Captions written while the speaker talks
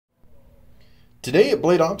Today at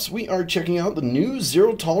Blade Ops, we are checking out the new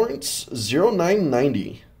Zero Tolerance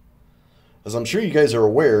 0990. As I'm sure you guys are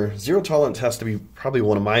aware, Zero Tolerance has to be probably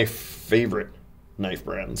one of my favorite knife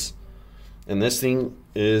brands. And this thing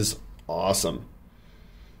is awesome.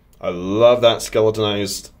 I love that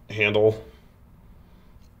skeletonized handle.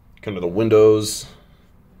 Kind of the windows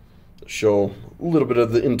that show a little bit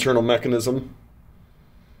of the internal mechanism.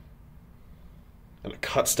 And it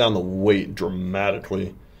cuts down the weight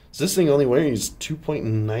dramatically. So this thing only weighs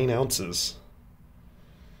 2.9 ounces.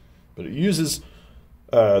 But it uses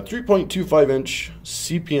a 3.25 inch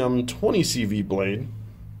CPM-20CV blade.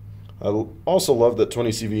 I also love that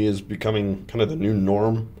 20CV is becoming kind of the new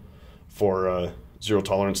norm for zero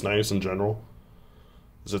tolerance knives in general.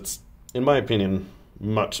 Because it's, in my opinion,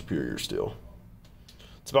 much superior steel.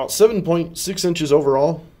 It's about 7.6 inches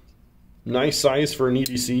overall. Nice size for an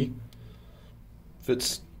EDC.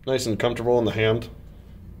 Fits nice and comfortable in the hand.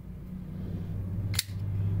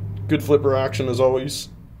 Good flipper action as always.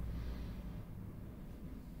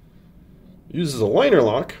 Uses a liner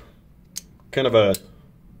lock. Kind of a...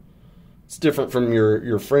 It's different from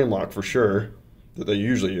your frame lock for sure that they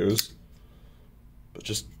usually use. But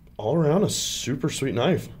just all around a super sweet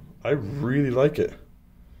knife. I really like it.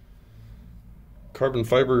 Carbon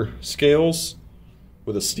fiber scales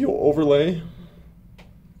with a steel overlay.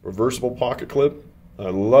 Reversible pocket clip.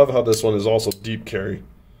 I love how this one is also deep carry.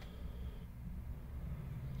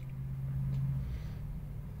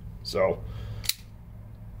 So,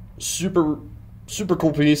 super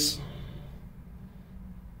cool piece.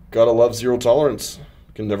 Gotta love zero tolerance.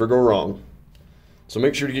 Can never go wrong. So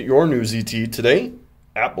make sure to get your new ZT today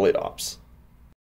at Blade Ops.